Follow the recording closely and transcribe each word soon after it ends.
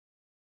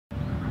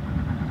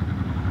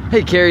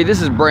Hey Kerri,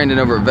 this is Brandon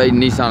over at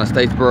Vaden Nissan of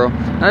Statesboro.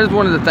 And I just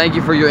wanted to thank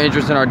you for your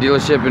interest in our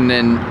dealership, and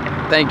then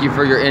thank you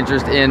for your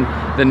interest in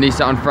the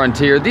Nissan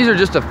Frontier. These are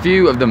just a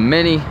few of the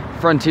many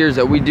Frontiers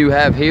that we do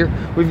have here.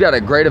 We've got a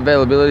great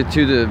availability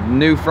to the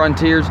new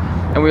Frontiers,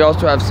 and we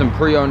also have some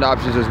pre-owned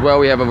options as well.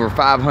 We have over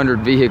 500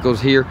 vehicles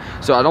here,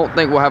 so I don't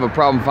think we'll have a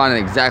problem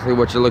finding exactly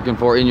what you're looking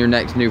for in your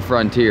next new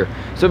Frontier.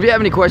 So if you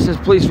have any questions,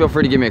 please feel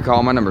free to give me a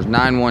call. My number is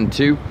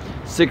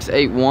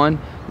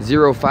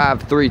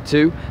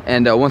 912-681-0532.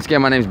 And once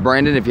again, my name is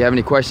Brandon. If you have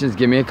any questions,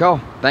 give me a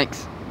call.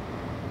 Thanks.